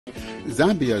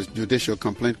Zambia's Judicial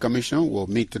Complaint Commission will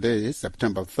meet today,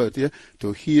 September 30th,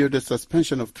 to hear the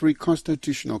suspension of 3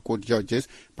 Constitutional Court judges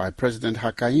by President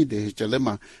Hakainde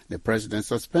Hichilema. The president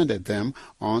suspended them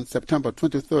on September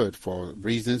 23rd for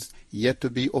reasons yet to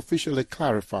be officially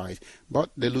clarified.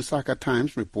 But the Lusaka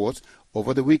Times reports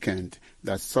over the weekend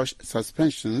that such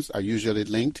suspensions are usually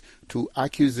linked to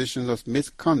accusations of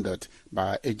misconduct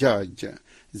by a judge.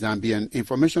 Zambian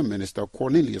Information Minister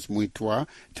Cornelius Muitwa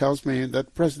tells me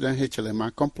that President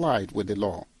Hichilema complied with the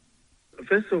law.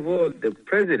 First of all, the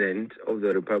President of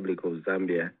the Republic of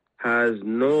Zambia has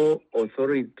no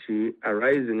authority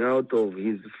arising out of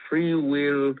his free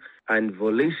will and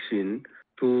volition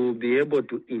to be able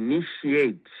to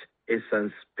initiate a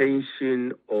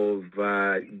suspension of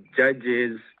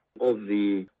judges of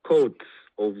the courts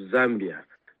of Zambia,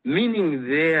 meaning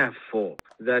therefore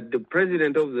that the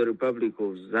President of the Republic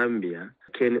of Zambia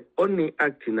can only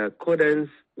act in accordance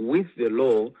with the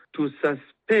law to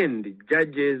suspend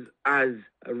judges as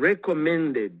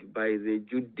recommended by the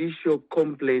Judicial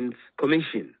Complaints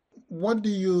Commission. What do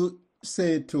you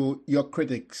say to your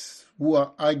critics who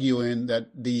are arguing that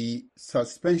the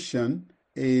suspension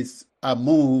is a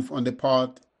move on the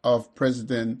part of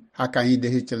President Hakainde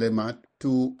Hichilema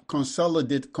to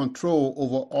consolidate control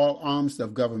over all arms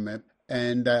of government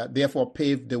and therefore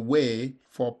pave the way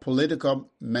for political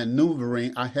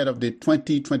maneuvering ahead of the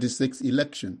 2026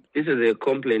 election? This is a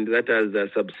complaint that has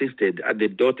subsisted at the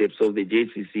doorsteps of the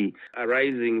JCC,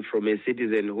 arising from a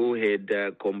citizen who had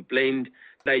complained.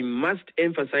 I must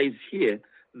emphasize here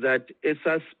that a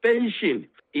suspension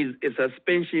is a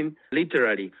suspension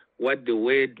literally. What the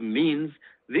word means,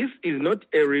 this is not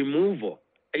a removal.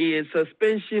 A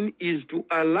suspension is to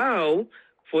allow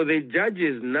for the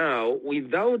judges now,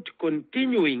 without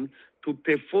continuing to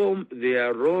perform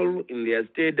their role in their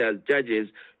state as judges,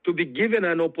 to be given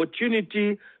an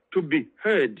opportunity to be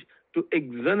heard, to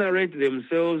exonerate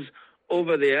themselves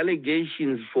over the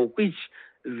allegations for which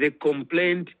the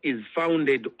complaint is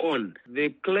founded on. The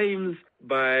claims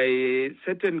by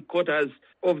certain quarters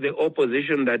of the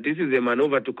opposition that this is a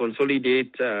maneuver to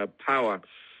consolidate power,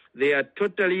 they are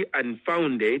totally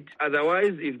unfounded.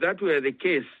 Otherwise, if that were the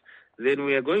case, then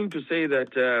we are going to say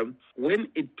that when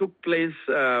it took place,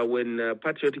 when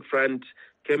Patriotic Front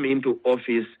came into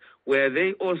office, were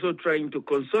they also trying to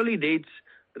consolidate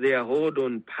their hold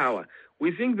on power?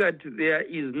 We think that there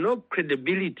is no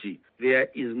credibility, there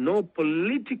is no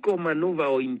political maneuver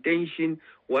or intention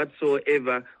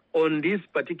whatsoever on this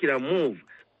particular move.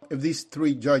 If these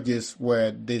 3 judges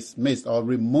were dismissed or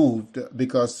removed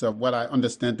because of what I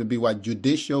understand to be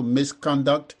judicial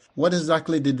misconduct, what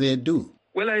exactly did they do?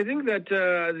 Well, I think that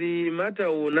the matter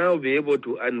will now be able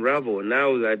to unravel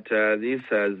now that this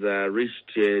has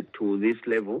reached to this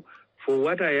level. For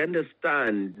what I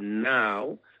understand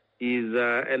now is,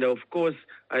 and of course,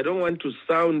 I don't want to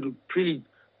sound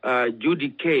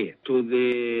prejudicate to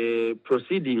the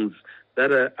proceedings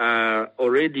that are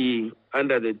already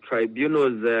under the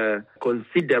tribunal's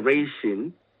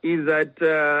consideration, is that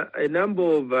a number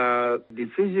of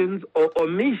decisions or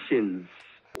omissions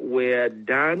were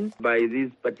done by these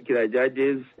particular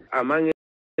judges, among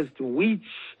which,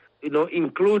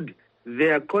 include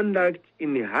their conduct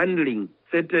in handling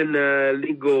certain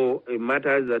legal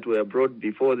matters that were brought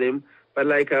before them. But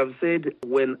like I've said,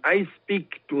 when I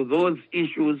speak to those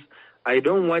issues, I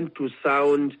don't want to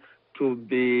sound to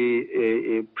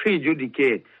be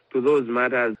prejudicate to those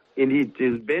matters. And it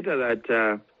is better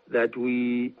that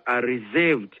we are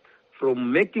reserved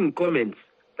from making comments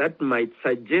that might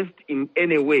suggest in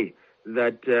any way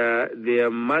that there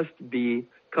must be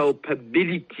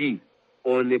culpability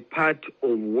on the part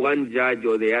of one judge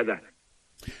or the other.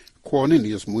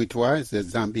 Cornelius Muitwa is the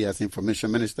Zambia's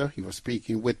Information Minister. He was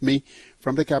speaking with me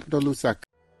from the capital, Lusaka.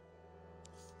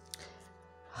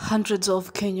 Hundreds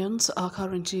of Kenyans are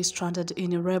currently stranded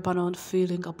in Lebanon,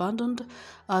 feeling abandoned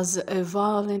as a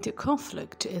violent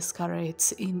conflict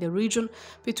escalates in the region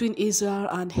between Israel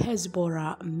and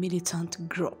Hezbollah militant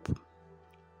group.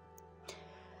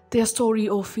 Their story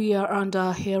of fear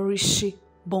under hellish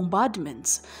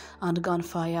bombardments and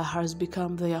gunfire has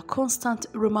become their constant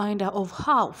reminder of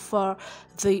how far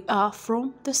they are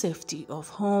from the safety of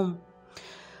home.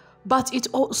 But it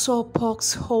also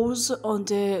pokes holes on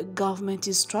the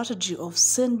government's strategy of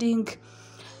sending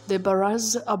the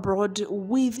barrage abroad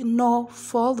with no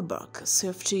fallback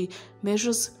safety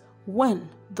measures when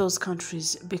those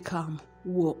countries become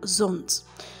war zones.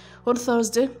 On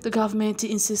Thursday, the government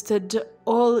insisted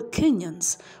all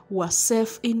Kenyans were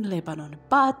safe in Lebanon,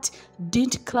 but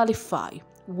didn't clarify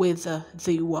whether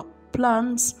there were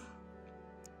plans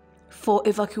for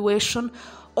evacuation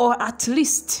or at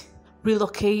least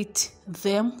relocate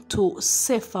them to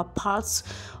safer parts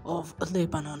of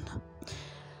Lebanon.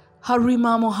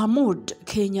 Harima Mohamud,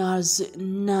 Kenya's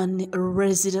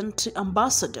non-resident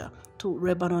ambassador to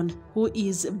Lebanon, who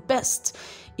is based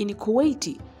in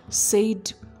Kuwait,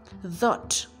 said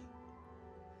that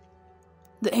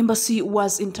the embassy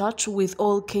was in touch with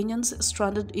all Kenyans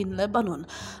stranded in Lebanon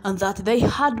and that they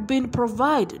had been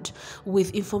provided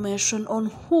with information on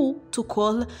who to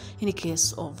call in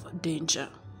case of danger.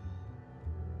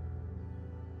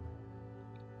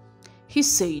 He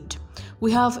said,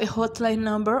 "We have a hotline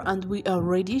number and we are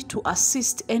ready to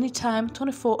assist anytime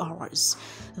 24 hours.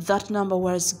 That number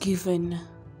was given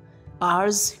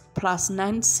ours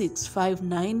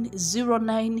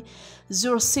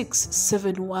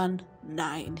 +9659090671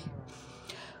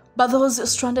 But those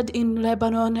stranded in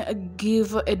Lebanon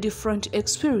give a different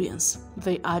experience.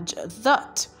 They add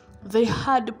that they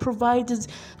had provided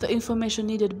the information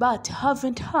needed but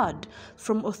haven't heard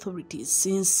from authorities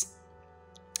since.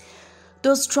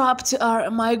 Those trapped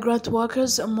are migrant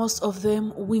workers, most of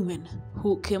them women,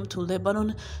 who came to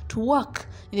Lebanon to work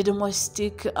in the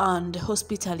domestic and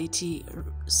hospitality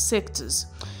sectors.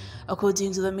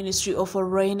 According to the Ministry of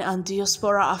Foreign and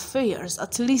Diaspora Affairs,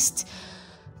 at least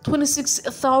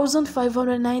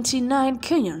 26,599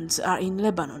 Kenyans are in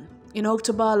Lebanon. In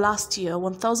October last year,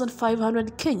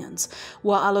 1,500 Kenyans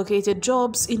were allocated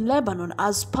jobs in Lebanon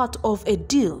as part of a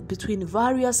deal between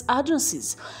various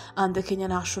agencies and the Kenya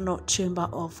National Chamber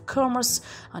of Commerce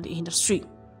and Industry.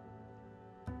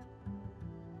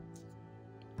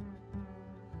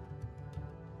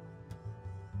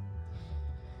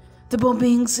 The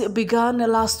bombings began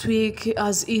last week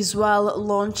as Israel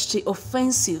launched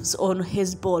offensives on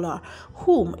Hezbollah,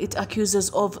 whom it accuses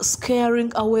of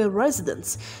scaring away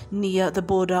residents near the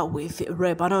border with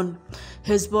Lebanon.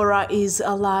 Hezbollah is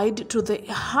allied to the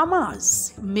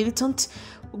Hamas militant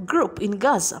group in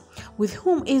Gaza, with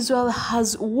whom Israel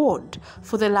has warred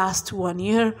for the last 1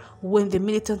 year when the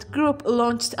militant group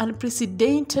launched an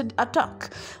unprecedented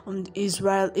attack on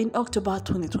Israel in October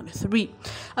 2023.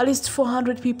 At least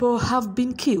 400 people have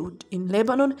been killed in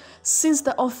Lebanon since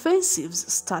the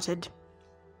offensives started.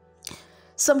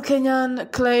 Some Kenyan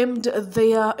claimed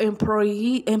their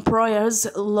employers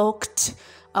locked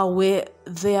away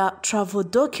their travel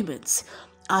documents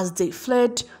as they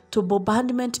fled to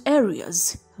bombardment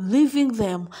areas, leaving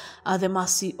them at the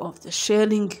mercy of the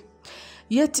shelling.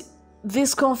 Yet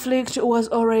this conflict was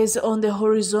always on the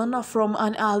horizon from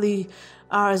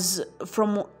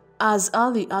as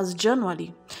early as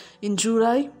January. In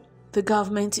July, the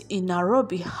government in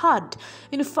Nairobi had,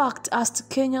 in fact, asked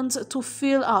Kenyans to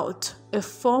fill out a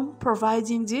form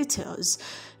providing detailed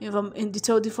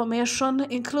information,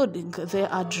 including their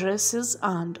addresses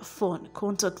and phone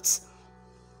contacts.